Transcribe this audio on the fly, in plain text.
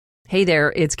Hey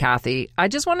there, it's Kathy. I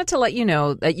just wanted to let you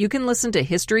know that you can listen to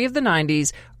History of the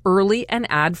 90s early and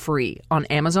ad-free on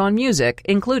Amazon Music,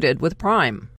 included with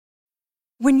Prime.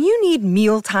 When you need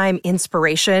mealtime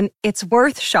inspiration, it's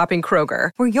worth shopping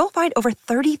Kroger, where you'll find over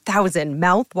 30,000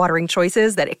 mouth-watering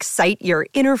choices that excite your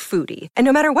inner foodie. And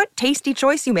no matter what tasty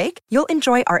choice you make, you'll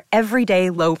enjoy our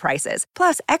everyday low prices,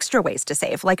 plus extra ways to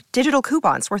save, like digital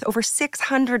coupons worth over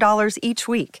 $600 each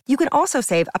week. You can also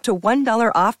save up to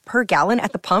 $1 off per gallon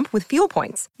at the pump with fuel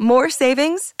points. More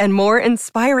savings and more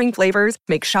inspiring flavors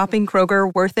make shopping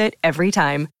Kroger worth it every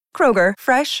time. Kroger,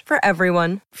 fresh for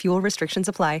everyone. Fuel restrictions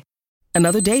apply.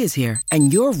 Another day is here,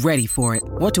 and you're ready for it.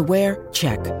 What to wear?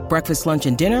 Check. Breakfast, lunch,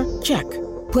 and dinner? Check.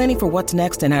 Planning for what's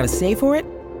next and how to save for it?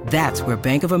 That's where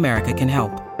Bank of America can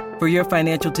help. For your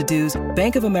financial to-dos,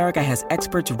 Bank of America has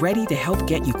experts ready to help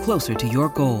get you closer to your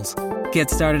goals. Get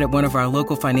started at one of our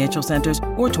local financial centers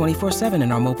or 24/7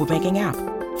 in our mobile banking app.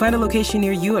 Find a location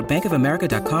near you at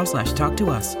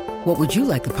bankofamerica.com/talktous. What would you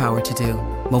like the power to do?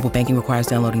 Mobile banking requires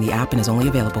downloading the app and is only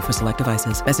available for select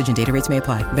devices. Message and data rates may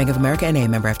apply. Bank of America N.A.,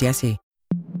 member FDIC.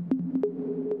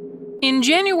 In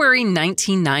January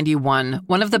 1991,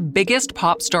 one of the biggest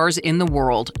pop stars in the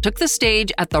world took the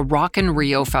stage at the Rock in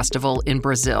Rio Festival in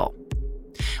Brazil.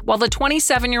 While the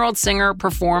 27-year-old singer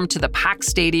performed to the packed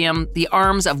stadium, the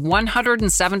arms of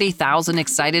 170,000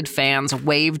 excited fans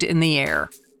waved in the air.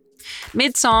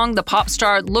 Mid-song, the pop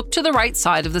star looked to the right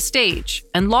side of the stage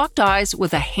and locked eyes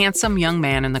with a handsome young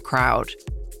man in the crowd.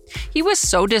 He was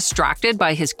so distracted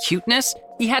by his cuteness,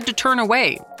 he had to turn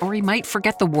away, or he might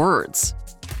forget the words.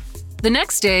 The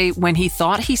next day, when he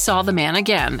thought he saw the man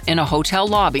again in a hotel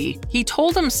lobby, he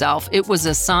told himself it was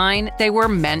a sign they were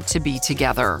meant to be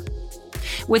together.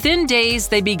 Within days,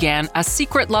 they began a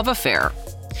secret love affair.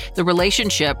 The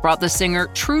relationship brought the singer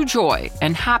true joy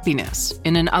and happiness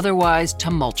in an otherwise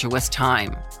tumultuous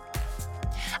time.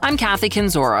 I'm Kathy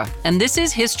Kenzora, and this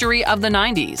is History of the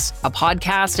 90s, a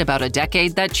podcast about a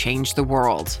decade that changed the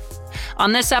world.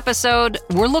 On this episode,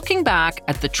 we're looking back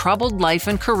at the troubled life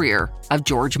and career of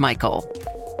George Michael.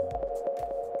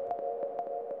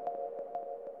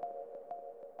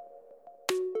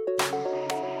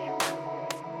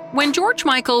 When George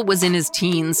Michael was in his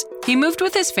teens, he moved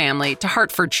with his family to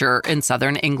Hertfordshire in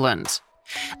southern England.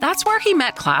 That's where he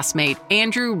met classmate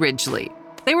Andrew Ridgeley.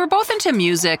 They were both into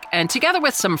music and, together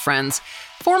with some friends,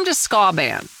 formed a ska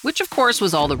band, which of course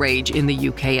was all the rage in the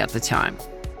UK at the time.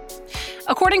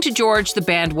 According to George, the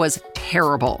band was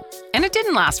terrible, and it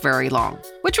didn't last very long,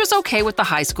 which was okay with the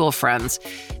high school friends,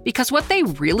 because what they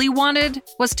really wanted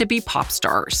was to be pop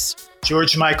stars.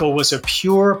 George Michael was a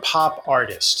pure pop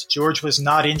artist. George was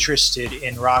not interested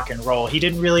in rock and roll. He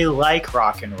didn't really like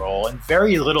rock and roll, and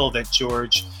very little that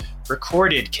George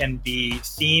recorded can be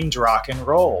themed rock and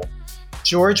roll.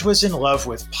 George was in love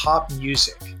with pop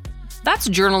music. That's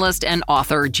journalist and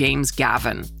author James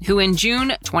Gavin, who in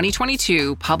June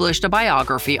 2022 published a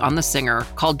biography on the singer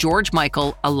called George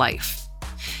Michael: A Life.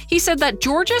 He said that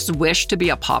George's wish to be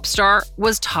a pop star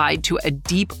was tied to a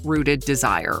deep-rooted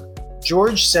desire.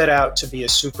 George set out to be a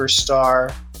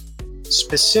superstar,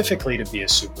 specifically to be a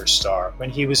superstar, when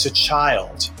he was a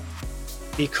child,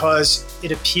 because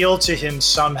it appealed to him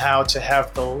somehow to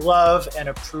have the love and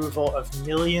approval of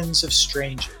millions of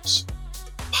strangers.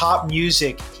 Pop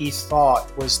music, he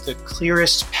thought, was the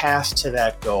clearest path to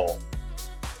that goal.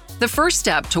 The first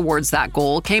step towards that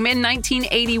goal came in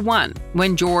 1981,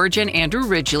 when George and Andrew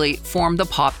Ridgeley formed the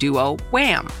pop duo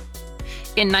Wham!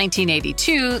 In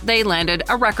 1982, they landed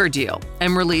a record deal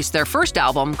and released their first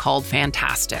album called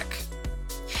Fantastic.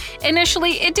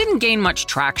 Initially, it didn't gain much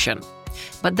traction,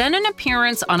 but then an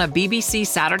appearance on a BBC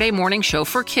Saturday morning show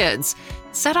for kids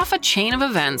set off a chain of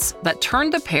events that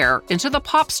turned the pair into the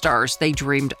pop stars they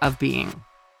dreamed of being.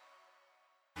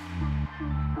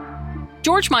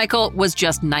 George Michael was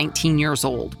just 19 years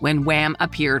old when Wham!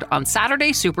 Appeared on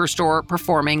Saturday Superstore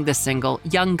performing the single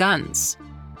Young Guns.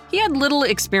 He had little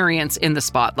experience in the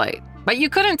spotlight, but you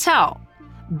couldn't tell.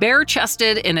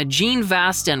 Bare-chested in a jean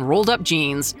vest and rolled-up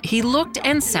jeans, he looked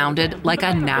and sounded like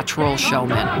a natural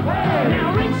showman.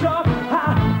 Now reach up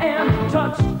high and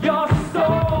touch your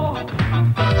soul.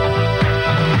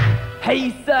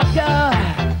 Hey, sucker.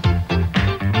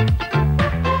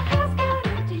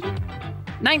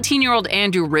 19-year-old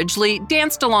Andrew Ridgeley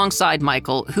danced alongside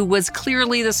Michael, who was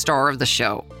clearly the star of the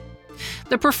show.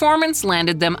 The performance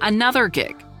landed them another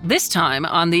gig, this time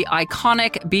on the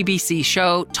iconic BBC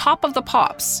show Top of the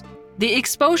Pops. The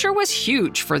exposure was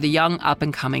huge for the young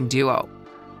up-and-coming duo.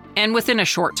 And within a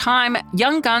short time,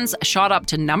 Young Guns shot up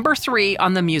to number 3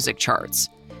 on the music charts.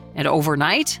 And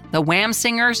overnight, the Wham!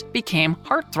 Singers became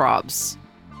heartthrobs.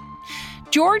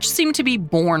 George seemed to be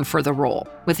born for the role,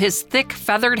 with his thick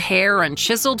feathered hair and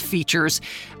chiseled features,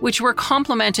 which were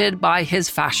complemented by his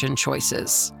fashion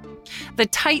choices. The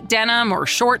tight denim or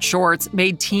short shorts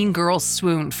made teen girls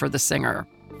swoon for the singer.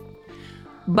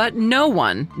 But no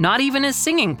one, not even his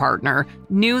singing partner,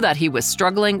 knew that he was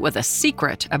struggling with a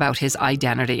secret about his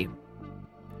identity.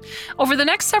 Over the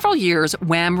next several years,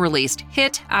 Wham released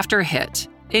hit after hit,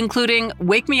 including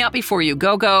Wake Me Up Before You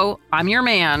Go Go, I'm Your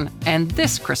Man, and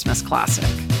this Christmas classic.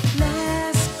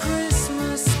 Last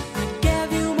Christmas, I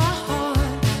gave you my heart,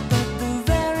 but the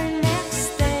very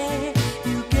next day,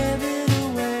 you gave it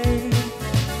away.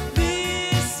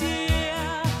 This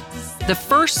year... The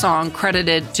first song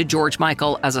credited to George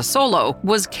Michael as a solo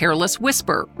was Careless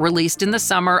Whisper, released in the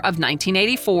summer of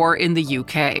 1984 in the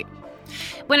UK.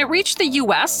 When it reached the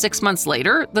US 6 months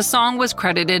later, the song was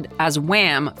credited as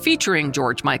Wham featuring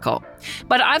George Michael.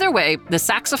 But either way, the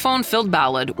saxophone-filled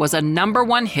ballad was a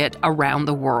 #1 hit around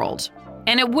the world.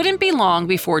 And it wouldn't be long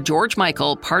before George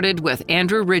Michael parted with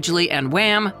Andrew Ridgeley and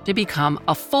Wham to become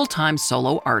a full-time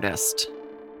solo artist.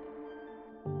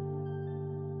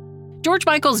 George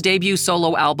Michael's debut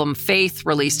solo album, Faith,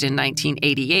 released in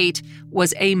 1988,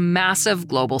 was a massive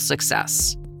global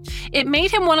success. It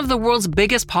made him one of the world's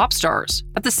biggest pop stars,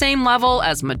 at the same level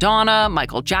as Madonna,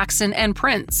 Michael Jackson, and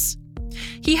Prince.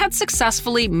 He had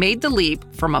successfully made the leap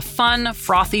from a fun,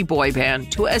 frothy boy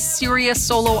band to a serious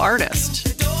solo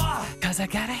artist. 'Cause I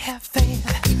gotta have faith.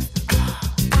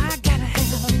 I gotta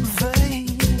have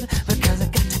faith. Because I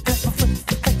got to go for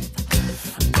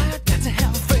faith. I got to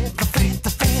have faith.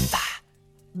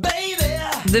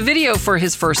 Baby. The video for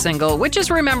his first single, which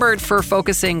is remembered for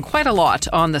focusing quite a lot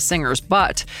on the singer's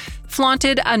butt,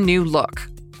 flaunted a new look.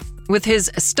 With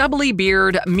his stubbly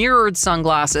beard, mirrored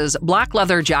sunglasses, black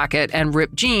leather jacket, and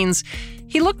ripped jeans,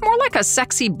 he looked more like a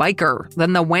sexy biker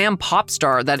than the Wham pop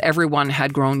star that everyone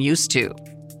had grown used to.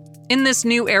 In this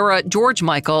new era, George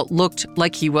Michael looked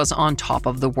like he was on top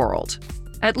of the world,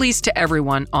 at least to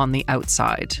everyone on the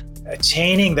outside.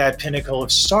 Attaining that pinnacle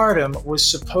of stardom was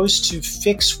supposed to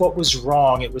fix what was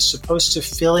wrong. It was supposed to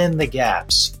fill in the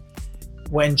gaps.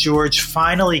 When George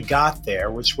finally got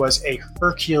there, which was a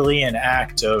Herculean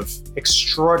act of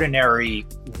extraordinary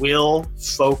will,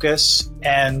 focus,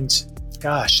 and,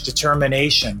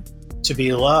 determination to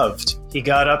be loved. He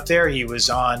got up there, he was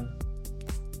on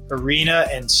arena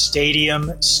and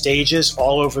stadium stages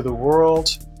all over the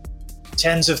world.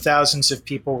 Tens of thousands of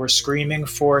people were screaming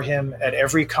for him at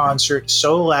every concert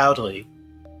so loudly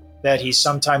that he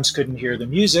sometimes couldn't hear the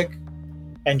music,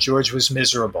 and George was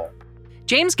miserable.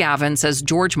 James Gavin says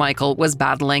George Michael was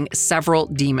battling several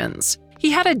demons. He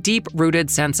had a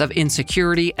deep-rooted sense of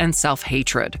insecurity and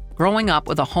self-hatred. Growing up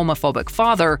with a homophobic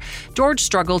father, George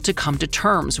struggled to come to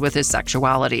terms with his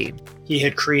sexuality. He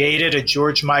had created a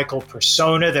George Michael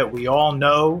persona that we all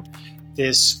know,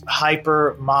 this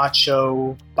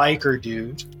hyper-macho biker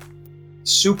dude,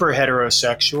 super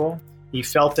heterosexual. He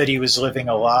felt that he was living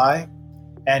a lie,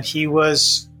 and he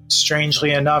was,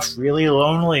 strangely enough, really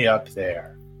lonely up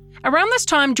there. Around this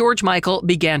time, George Michael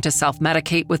began to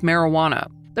self-medicate with marijuana.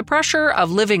 The pressure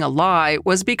of living a lie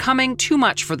was becoming too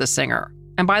much for the singer.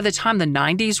 And by the time the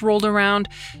 90s rolled around,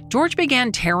 George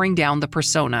began tearing down the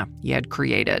persona he had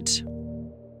created.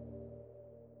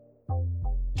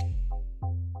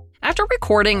 After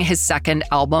recording his second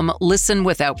album, Listen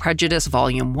Without Prejudice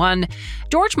Volume 1,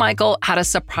 George Michael had a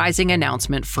surprising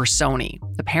announcement for Sony,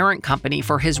 the parent company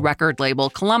for his record label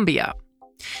Columbia.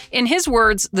 In his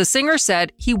words, the singer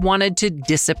said he wanted to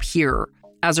disappear.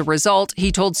 As a result,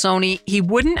 he told Sony he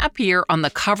wouldn't appear on the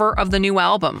cover of the new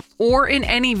album or in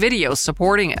any videos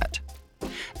supporting it.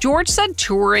 George said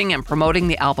touring and promoting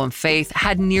the album Faith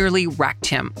had nearly wrecked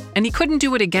him, and he couldn't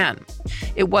do it again.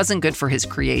 It wasn't good for his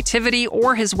creativity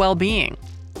or his well-being.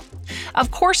 Of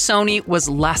course, Sony was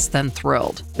less than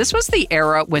thrilled. This was the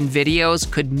era when videos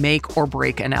could make or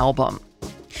break an album.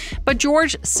 But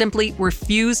George simply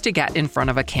refused to get in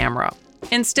front of a camera.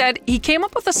 Instead, he came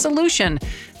up with a solution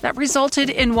that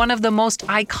resulted in one of the most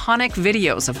iconic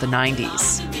videos of the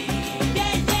 90s.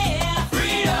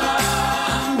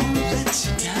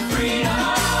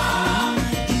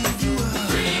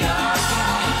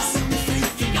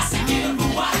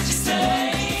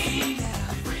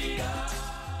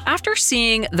 After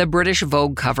seeing the British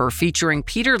Vogue cover featuring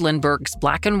Peter Lindbergh's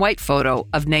black and white photo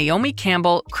of Naomi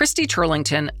Campbell, Christy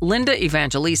Turlington, Linda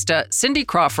Evangelista, Cindy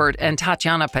Crawford, and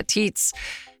Tatiana Petitz,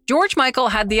 George Michael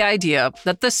had the idea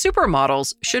that the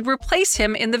supermodels should replace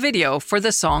him in the video for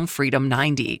the song Freedom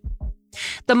 90.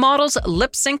 The models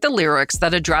lip-synced the lyrics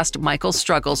that addressed Michael's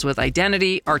struggles with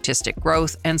identity, artistic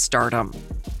growth, and stardom.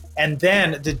 And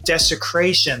then the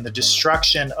desecration, the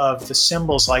destruction of the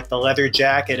symbols like the leather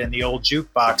jacket and the old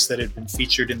jukebox that had been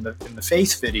featured in the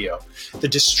Faith video, the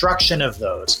destruction of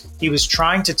those. He was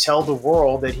trying to tell the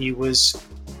world that he was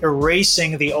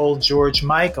erasing the old George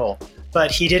Michael,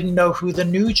 but he didn't know who the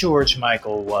new George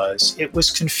Michael was. It was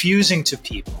confusing to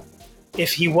people.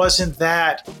 If he wasn't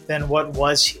that, then what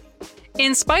was he?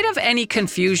 In spite of any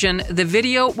confusion, the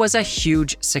video was a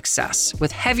huge success,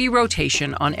 with heavy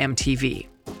rotation on MTV.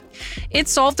 It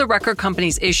solved the record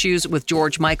company's issues with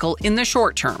George Michael in the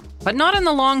short term, but not in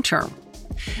the long term.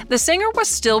 The singer was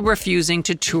still refusing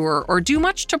to tour or do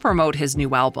much to promote his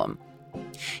new album.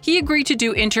 He agreed to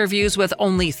do interviews with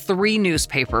only 3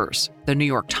 newspapers: the New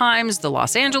York Times, the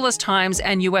Los Angeles Times,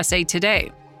 and USA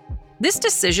Today. This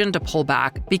decision to pull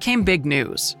back became big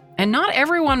news, and not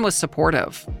everyone was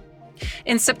supportive.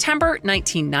 In September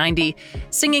 1990,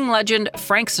 singing legend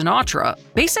Frank Sinatra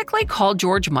basically called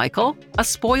George Michael a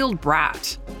spoiled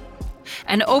brat.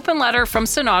 An open letter from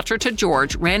Sinatra to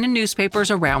George ran in newspapers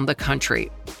around the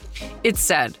country. It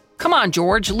said, "Come on,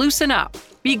 George, loosen up.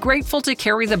 Be grateful to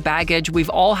carry the baggage we've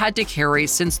all had to carry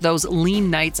since those lean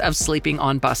nights of sleeping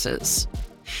on buses."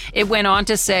 It went on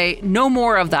to say, "No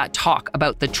more of that talk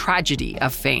about the tragedy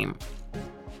of fame."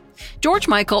 George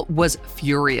Michael was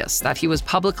furious that he was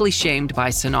publicly shamed by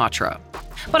Sinatra.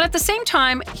 But at the same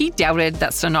time, he doubted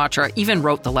that Sinatra even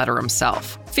wrote the letter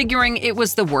himself, figuring it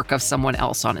was the work of someone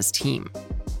else on his team.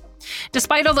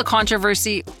 Despite all the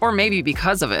controversy, or maybe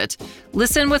because of it,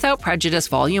 Listen Without Prejudice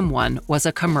Volume 1 was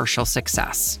a commercial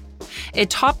success. It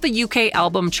topped the UK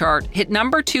album chart, hit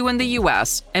number 2 in the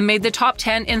US, and made the top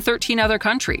 10 in 13 other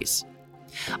countries.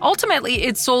 Ultimately,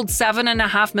 it sold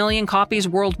 7.5 million copies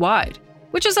worldwide,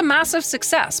 which is a massive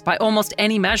success by almost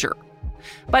any measure.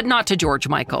 But not to George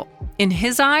Michael. In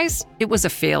his eyes, it was a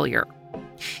failure.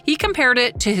 He compared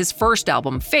it to his first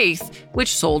album, Faith,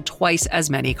 which sold twice as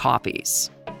many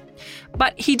copies.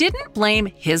 But he didn't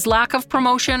blame his lack of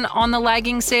promotion on the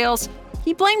lagging sales.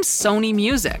 He blamed Sony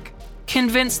Music,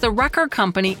 convinced the record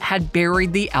company had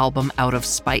buried the album out of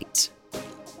spite.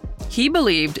 He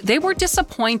believed they were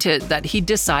disappointed that he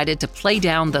decided to play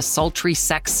down the sultry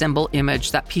sex symbol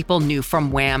image that people knew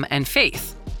from Wham and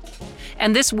Faith.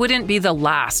 And this wouldn't be the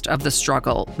last of the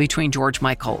struggle between George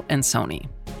Michael and Sony.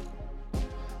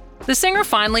 The singer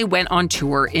finally went on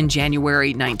tour in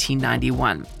January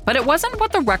 1991, but it wasn't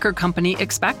what the record company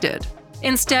expected.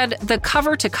 Instead, the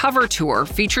cover-to-cover tour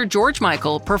featured George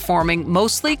Michael performing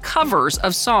mostly covers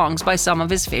of songs by some of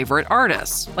his favorite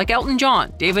artists, like Elton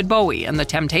John, David Bowie, and The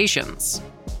Temptations.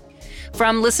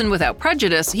 From Listen Without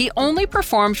Prejudice, he only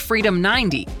performed Freedom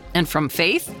 90, and from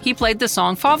Faith, he played the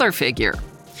song Father Figure.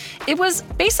 It was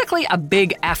basically a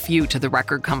big FU to the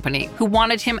record company, who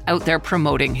wanted him out there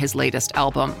promoting his latest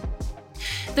album.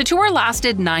 The tour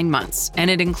lasted 9 months, and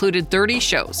it included 30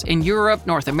 shows in Europe,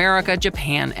 North America,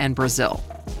 Japan, and Brazil.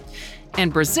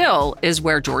 And Brazil is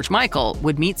where George Michael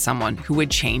would meet someone who would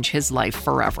change his life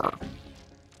forever.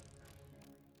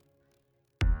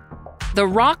 The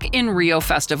Rock in Rio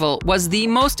Festival was the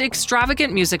most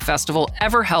extravagant music festival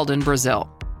ever held in Brazil.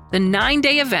 The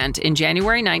 9-day event in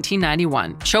January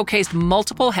 1991 showcased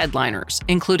multiple headliners,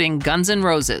 including Guns N'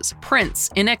 Roses, Prince,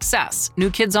 INXS, New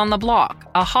Kids on the Block,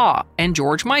 a-ha, and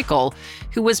George Michael,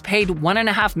 who was paid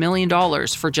 $1.5 million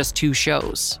for just 2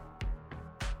 shows.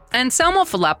 Anselmo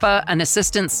Filippa, an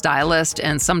assistant stylist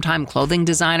and sometime clothing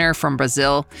designer from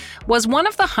Brazil, was one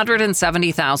of the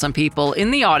 170,000 people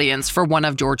in the audience for one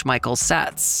of George Michael's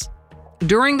sets.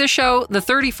 During the show, the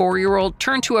 34-year-old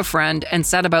turned to a friend and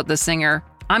said about the singer,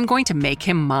 "I'm going to make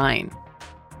him mine."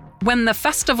 When the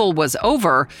festival was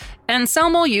over,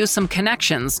 Anselmo used some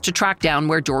connections to track down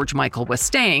where George Michael was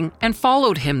staying and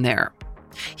followed him there.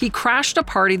 He crashed a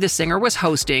party the singer was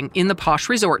hosting in the posh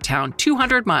resort town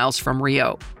 200 miles from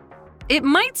Rio. It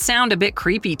might sound a bit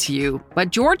creepy to you,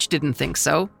 but George didn't think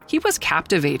so. He was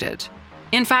captivated.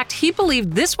 In fact, he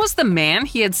believed this was the man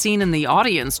he had seen in the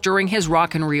audience during his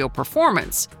Rock in Rio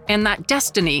performance, and that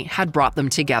destiny had brought them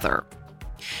together.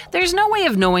 There's no way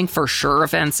of knowing for sure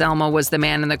if Anselmo was the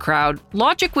man in the crowd.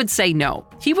 Logic would say no.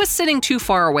 He was sitting too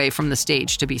far away from the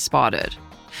stage to be spotted.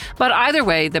 But either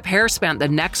way, the pair spent the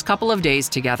next couple of days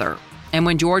together. And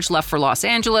when George left for Los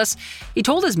Angeles, he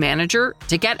told his manager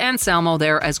to get Anselmo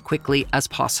there as quickly as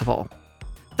possible.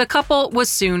 The couple was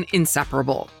soon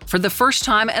inseparable. For the first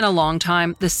time in a long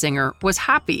time, the singer was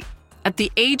happy. At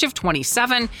the age of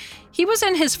 27, he was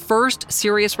in his first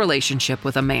serious relationship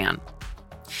with a man.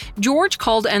 George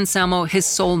called Anselmo his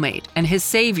soulmate and his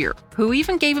savior, who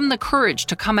even gave him the courage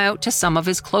to come out to some of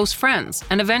his close friends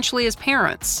and eventually his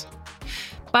parents.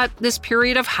 But this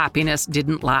period of happiness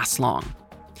didn't last long.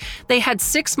 They had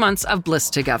 6 months of bliss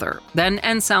together. Then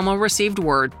Anselmo received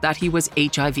word that he was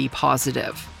HIV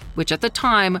positive, which at the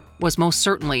time was most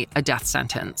certainly a death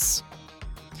sentence.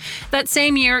 That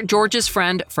same year, George's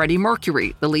friend Freddie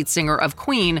Mercury, the lead singer of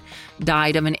Queen,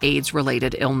 died of an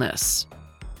AIDS-related illness.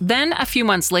 Then, a few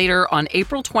months later, on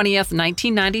April 20th,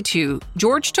 1992,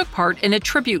 George took part in a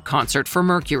tribute concert for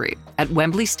Mercury at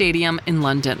Wembley Stadium in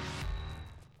London.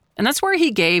 And that's where he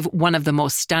gave one of the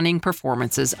most stunning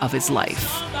performances of his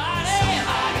life.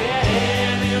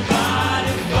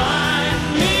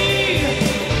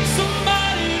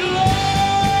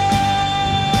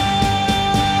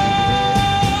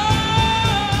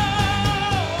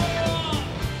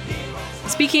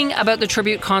 Speaking about the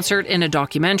tribute concert in a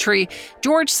documentary,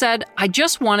 George said, "I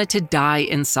just wanted to die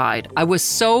inside. I was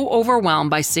so overwhelmed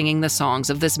by singing the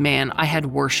songs of this man I had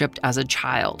worshipped as a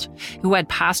child, who had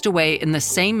passed away in the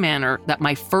same manner that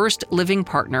my first living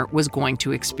partner was going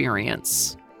to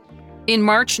experience." In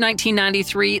March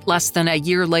 1993, less than a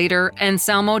year later,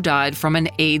 Anselmo died from an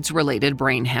AIDS-related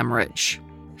brain hemorrhage.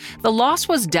 The loss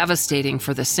was devastating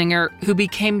for the singer, who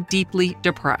became deeply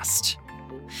depressed.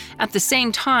 At the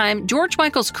same time, George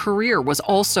Michael's career was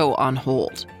also on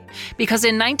hold, because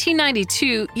in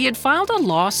 1992, he had filed a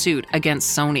lawsuit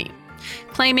against Sony,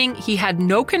 claiming he had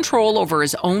no control over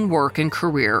his own work and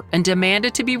career and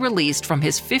demanded to be released from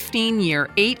his 15-year,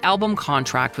 8-album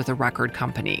contract with a record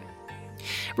company.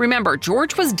 Remember,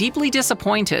 George was deeply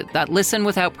disappointed that Listen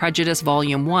Without Prejudice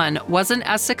Volume 1 wasn't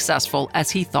as successful as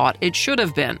he thought it should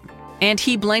have been. And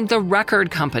he blamed the record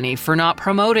company for not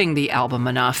promoting the album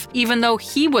enough, even though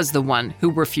he was the one who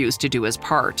refused to do his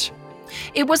part.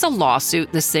 It was a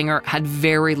lawsuit the singer had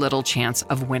very little chance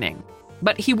of winning,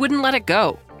 but he wouldn't let it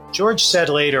go. George said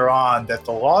later on that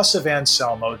the loss of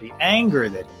Anselmo, the anger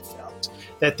that he felt,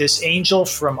 that this angel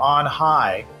from on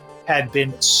high had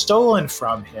been stolen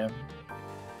from him,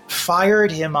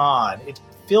 fired him on. It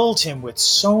filled him with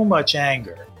so much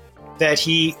anger that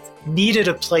he needed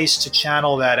a place to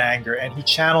channel that anger, and he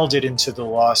channeled it into the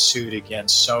lawsuit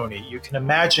against Sony. You can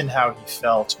imagine how he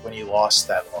felt when he lost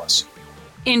that lawsuit.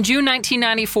 In June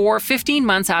 1994, 15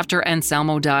 months after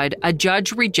Anselmo died, a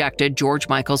judge rejected George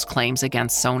Michael's claims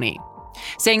against Sony,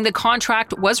 saying the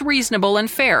contract was reasonable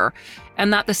and fair,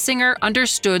 and that the singer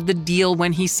understood the deal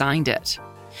when he signed it.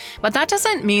 But that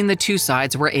doesn't mean the two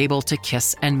sides were able to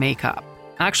kiss and make up.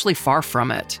 Actually, far from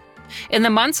it. In the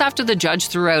months after the judge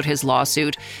threw out his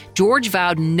lawsuit, George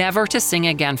vowed never to sing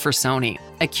again for Sony,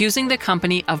 accusing the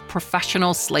company of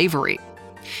professional slavery.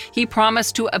 He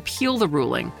promised to appeal the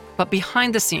ruling, but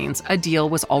behind the scenes, a deal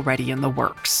was already in the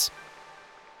works.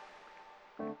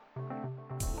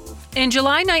 In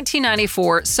July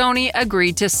 1994, Sony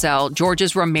agreed to sell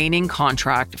George's remaining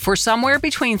contract for somewhere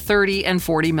between $30 and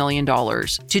 $40 million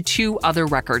to two other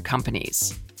record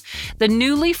companies. The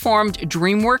newly formed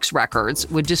DreamWorks Records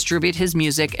would distribute his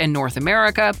music in North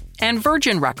America, and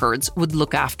Virgin Records would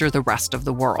look after the rest of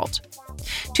the world.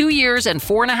 2 years and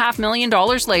 $4.5 million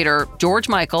later, George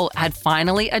Michael had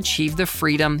finally achieved the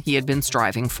freedom he had been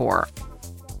striving for.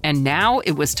 And now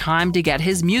it was time to get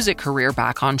his music career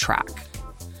back on track.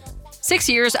 6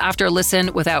 years after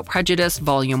Listen Without Prejudice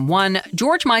Volume 1,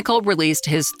 George Michael released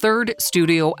his third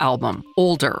studio album,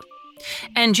 Older.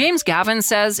 And James Gavin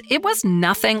says it was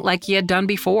nothing like he had done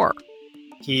before.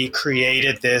 He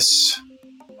created this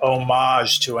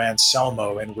homage to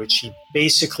Anselmo in which he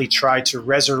basically tried to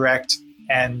resurrect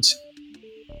and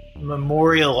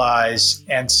memorialize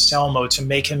Anselmo to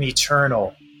make him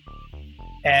eternal.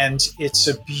 And it's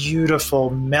a beautiful,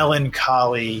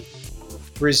 melancholy,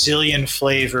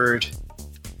 Brazilian-flavored,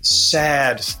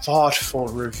 sad, thoughtful,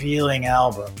 revealing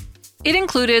album. It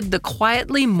included the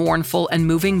quietly mournful and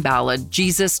moving ballad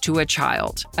Jesus to a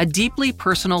Child, a deeply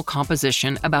personal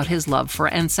composition about his love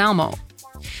for Anselmo.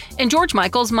 In George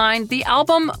Michael's mind, the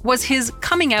album was his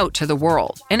coming out to the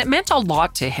world, and it meant a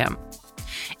lot to him.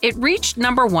 It reached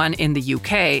number 1 in the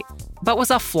UK, but was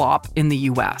a flop in the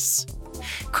US.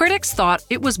 Critics thought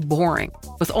it was boring.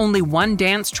 With only one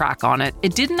dance track on it,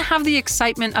 it didn't have the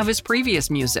excitement of his previous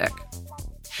music.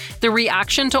 The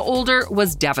reaction to Older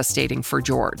was devastating for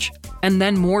George, and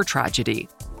then more tragedy.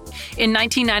 In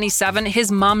 1997,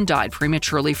 his mom died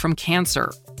prematurely from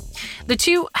cancer. The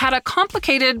two had a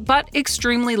complicated but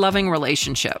extremely loving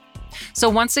relationship. So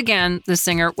once again, the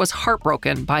singer was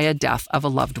heartbroken by a death of a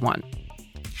loved one.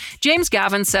 James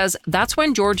Gavin says that's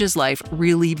when George's life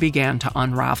really began to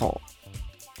unravel.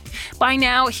 By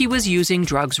now, he was using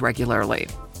drugs regularly,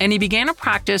 and he began a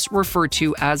practice referred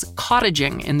to as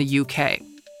cottaging in the UK.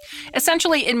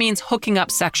 Essentially, it means hooking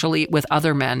up sexually with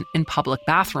other men in public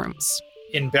bathrooms.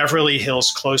 In Beverly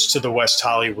Hills, close to the West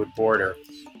Hollywood border,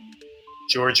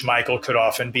 George Michael could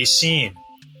often be seen,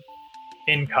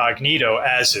 incognito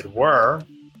as it were,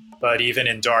 but even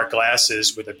in dark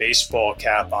glasses with a baseball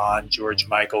cap on, George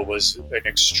Michael was an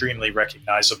extremely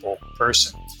recognizable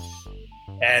person.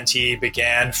 And he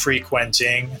began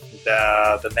frequenting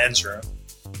the men's room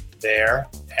there,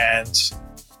 and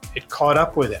it caught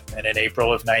up with him. And in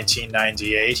April of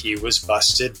 1998, he was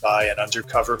busted by an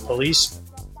undercover policeman.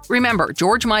 Remember,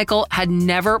 George Michael had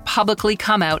never publicly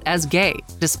come out as gay,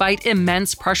 despite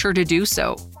immense pressure to do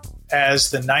so. As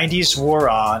the 90s wore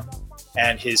on,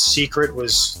 and his secret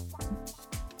was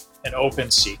an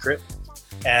open secret,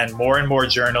 and more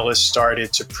journalists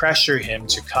started to pressure him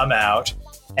to come out,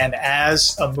 and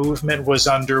as a movement was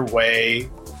underway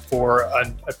for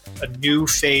a new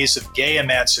phase of gay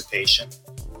emancipation,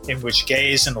 in which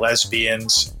gays and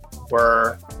lesbians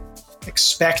were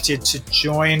expected to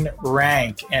join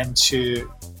rank and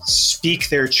to speak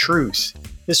their truth.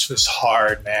 This was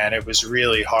hard, man. It was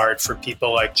really hard for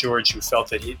people like George who felt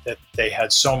that they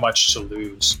had so much to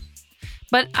lose.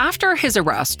 But after his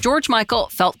arrest, George Michael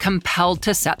felt compelled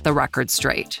to set the record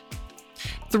straight.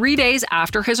 3 days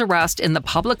after his arrest in the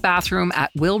public bathroom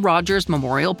at Will Rogers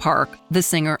Memorial Park, the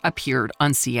singer appeared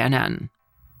on CNN.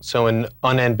 So in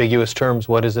unambiguous terms,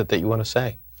 what is it that you want to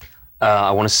say?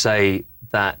 I want to say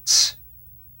that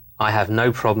I have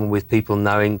no problem with people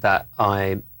knowing that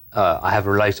I'm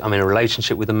in a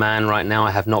relationship with a man right now.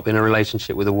 I have not been in a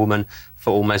relationship with a woman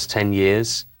for almost 10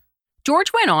 years.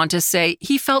 George went on to say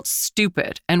he felt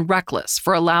stupid and reckless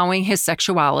for allowing his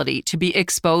sexuality to be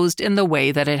exposed in the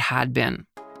way that it had been.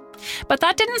 But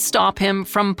that didn't stop him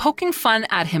from poking fun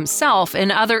at himself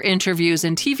in other interviews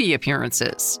and TV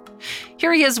appearances.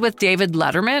 Here he is with David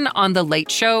Letterman on The Late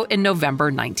Show in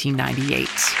November 1998.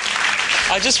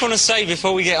 I just want to say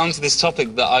before we get onto this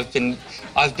topic that I've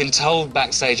been told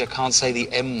backstage I can't say the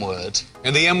M word.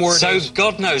 And the M word so is?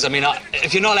 God knows. I mean,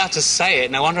 if you're not allowed to say it,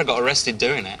 no wonder I got arrested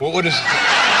doing it. What is?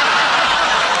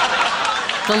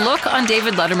 The look on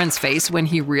David Letterman's face when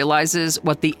he realizes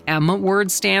what the M word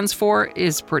stands for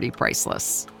is pretty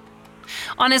priceless.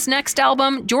 On his next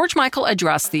album, George Michael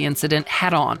addressed the incident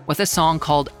head-on with a song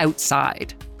called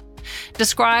Outside.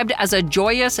 Described as a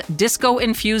joyous,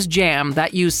 disco-infused jam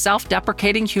that used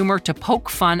self-deprecating humor to poke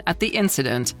fun at the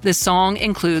incident, this song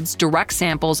includes direct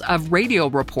samples of radio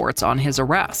reports on his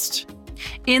arrest.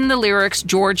 In the lyrics,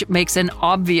 George makes an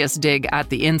obvious dig at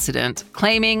the incident,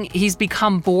 claiming he's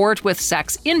become bored with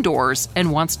sex indoors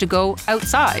and wants to go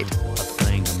outside. I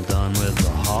think I'm done with the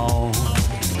hall. I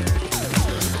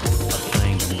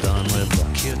think I'm done with the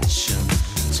kitchen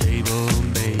table,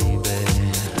 baby.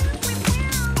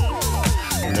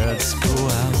 Let's go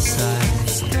outside.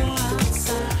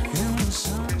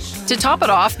 To top it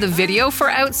off, the video for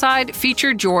Outside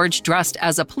featured George dressed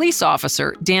as a police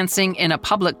officer dancing in a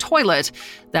public toilet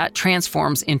that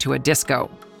transforms into a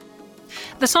disco.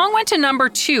 The song went to number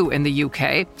 2 in the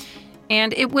UK,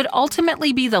 and it would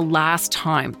ultimately be the last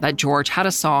time that George had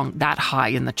a song that high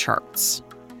in the charts.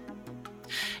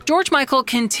 George Michael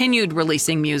continued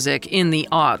releasing music in the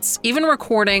aughts, even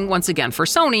recording once again for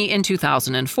Sony in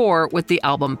 2004 with the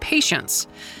album Patience.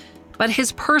 But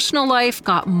his personal life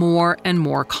got more and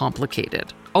more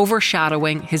complicated,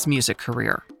 overshadowing his music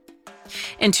career.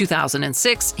 In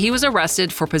 2006, he was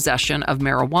arrested for possession of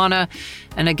marijuana,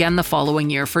 and again the following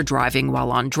year for driving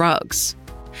while on drugs.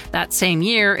 That same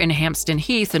year, in Hampstead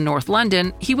Heath in North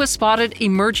London, he was spotted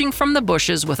emerging from the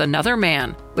bushes with another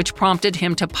man, which prompted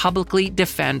him to publicly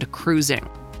defend cruising.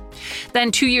 Then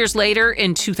 2 years later,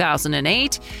 in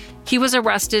 2008, he was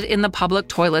arrested in the public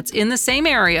toilets in the same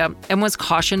area and was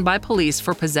cautioned by police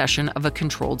for possession of a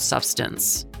controlled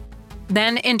substance.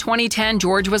 Then in 2010,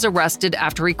 George was arrested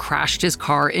after he crashed his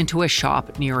car into a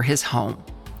shop near his home.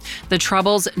 The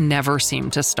troubles never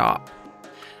seemed to stop.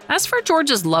 As for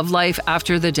George's love life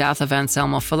after the death of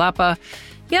Anselmo Filippa,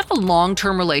 he had a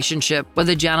long-term relationship with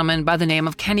a gentleman by the name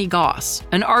of Kenny Goss,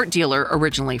 an art dealer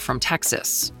originally from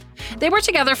Texas. They were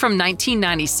together from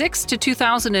 1996 to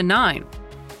 2009.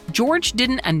 George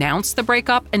didn't announce the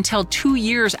breakup until 2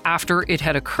 years after it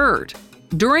had occurred.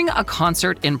 During a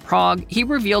concert in Prague, he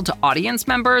revealed to audience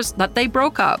members that they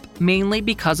broke up mainly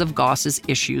because of Goss's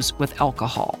issues with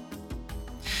alcohol.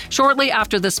 Shortly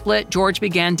after the split, George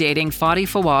began dating Fadi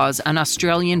Fawaz, an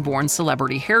Australian-born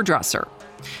celebrity hairdresser.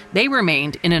 They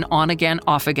remained in an on-again,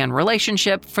 off-again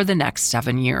relationship for the next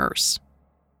 7 years.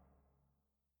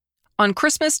 On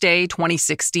Christmas Day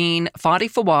 2016, Fadi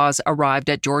Fawaz arrived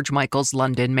at George Michael's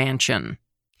London mansion.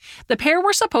 The pair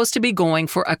were supposed to be going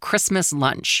for a Christmas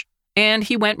lunch, and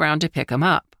he went round to pick him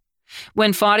up.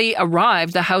 When Fadi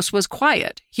arrived, the house was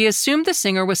quiet. He assumed the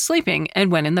singer was sleeping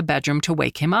and went in the bedroom to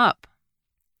wake him up.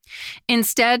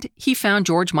 Instead, he found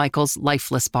George Michael's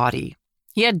lifeless body.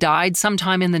 He had died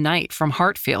sometime in the night from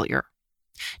heart failure.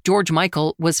 George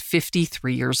Michael was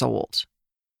 53 years old.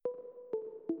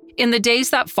 In the days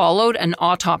that followed, an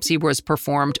autopsy was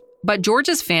performed, but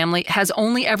George's family has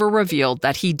only ever revealed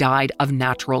that he died of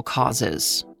natural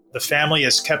causes. The family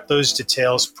has kept those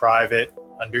details private,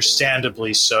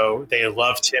 understandably so. They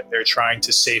loved him. They're trying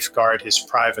to safeguard his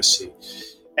privacy.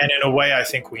 And in a way, I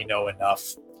think we know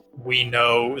enough. We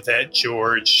know that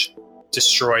George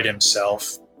destroyed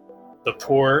himself. The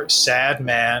poor, sad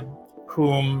man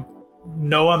whom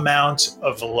no amount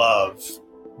of love,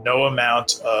 no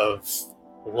amount of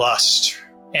lust,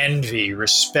 envy,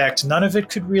 respect, none of it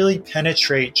could really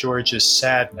penetrate George's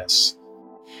sadness.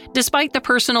 Despite the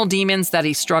personal demons that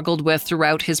he struggled with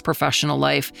throughout his professional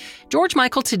life, George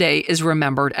Michael today is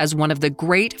remembered as one of the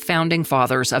great founding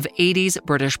fathers of 80s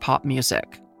British pop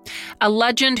music. A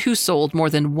legend who sold more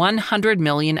than 100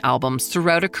 million albums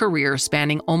throughout a career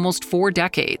spanning almost 4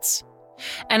 decades.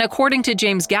 And according to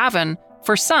James Gavin,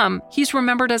 for some, he's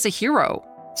remembered as a hero.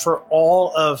 For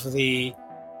all of the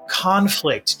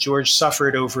conflict George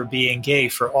suffered over being gay,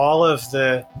 for all of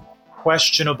the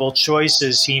questionable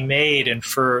choices he made, and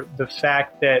for the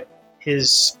fact that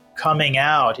his coming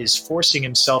out, his forcing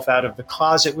himself out of the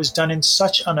closet, was done in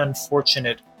such an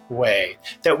unfortunate way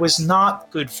that was not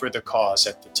good for the cause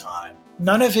at the time.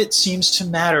 None of it seems to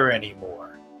matter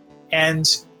anymore. And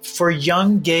for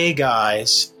young gay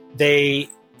guys, they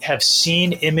have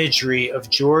seen imagery of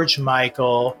George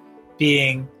Michael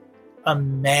being a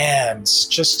man,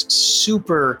 just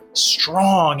super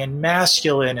strong and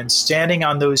masculine, and standing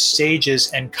on those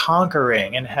stages and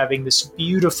conquering and having this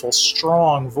beautiful,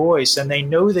 strong voice. And they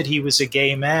know that he was a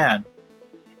gay man.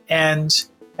 And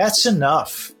that's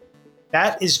enough.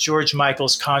 That is George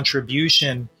Michael's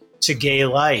contribution to gay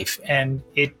life, and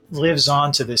it lives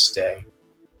on to this day.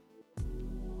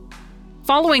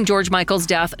 Following George Michael's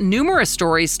death, numerous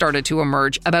stories started to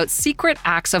emerge about secret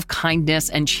acts of kindness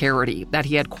and charity that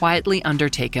he had quietly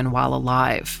undertaken while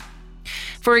alive.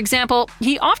 For example,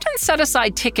 he often set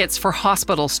aside tickets for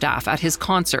hospital staff at his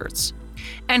concerts.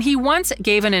 And he once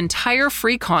gave an entire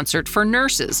free concert for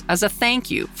nurses as a thank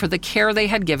you for the care they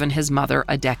had given his mother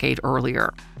a decade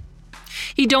earlier.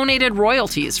 He donated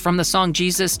royalties from the song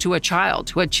Jesus to a Child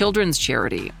to a children's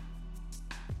charity,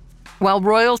 while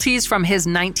royalties from his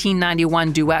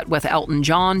 1991 duet with Elton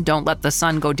John, Don't Let the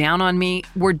Sun Go Down on Me,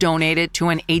 were donated to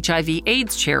an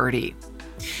HIV/AIDS charity.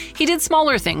 He did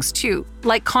smaller things too,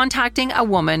 like contacting a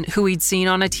woman who he'd seen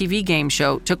on a TV game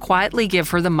show to quietly give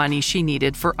her the money she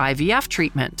needed for IVF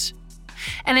treatment.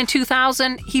 And in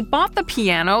 2000, he bought the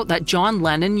piano that John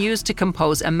Lennon used to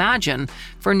compose Imagine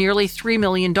for nearly $3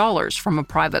 million from a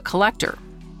private collector.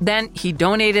 Then he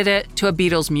donated it to a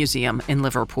Beatles museum in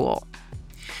Liverpool.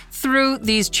 Through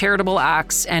these charitable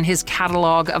acts and his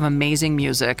catalog of amazing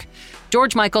music,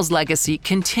 George Michael's legacy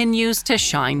continues to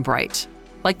shine bright,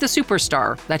 like the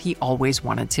superstar that he always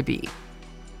wanted to be.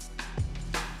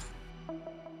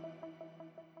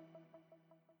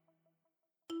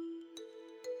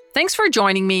 Thanks for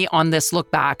joining me on this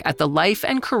look back at the life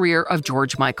and career of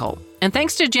George Michael. And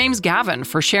thanks to James Gavin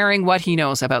for sharing what he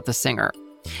knows about the singer.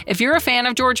 If you're a fan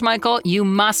of George Michael, you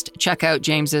must check out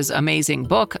James's amazing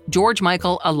book, George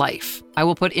Michael: A Life. I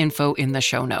will put info in the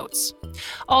show notes.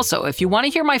 Also, if you want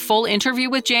to hear my full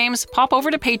interview with James, pop over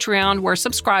to Patreon, where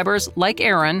subscribers like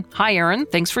Aaron, hi Aaron,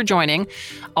 thanks for joining,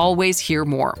 always hear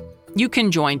more. You can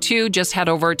join too, just head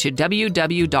over to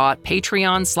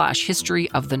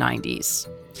www.patreon.com/historyoftheNineties.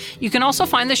 You can also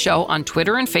find the show on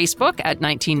Twitter and Facebook at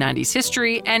 1990s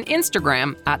History and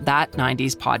Instagram at That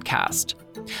 90s Podcast.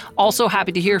 Also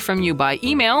happy to hear from you by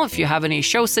email. If you have any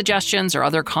show suggestions or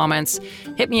other comments,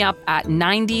 hit me up at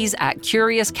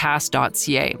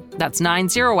 90s@curiouscast.ca. That's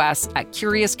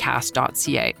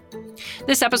 90s@curiouscast.ca.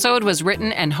 This episode was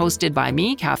written and hosted by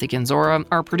me, Kathy Kinzora.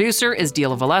 Our producer is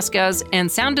Dila Velasquez,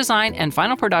 and sound design and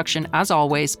final production, as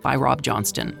always, by Rob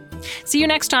Johnston. See you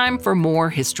next time for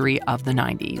more History of the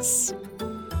 90s.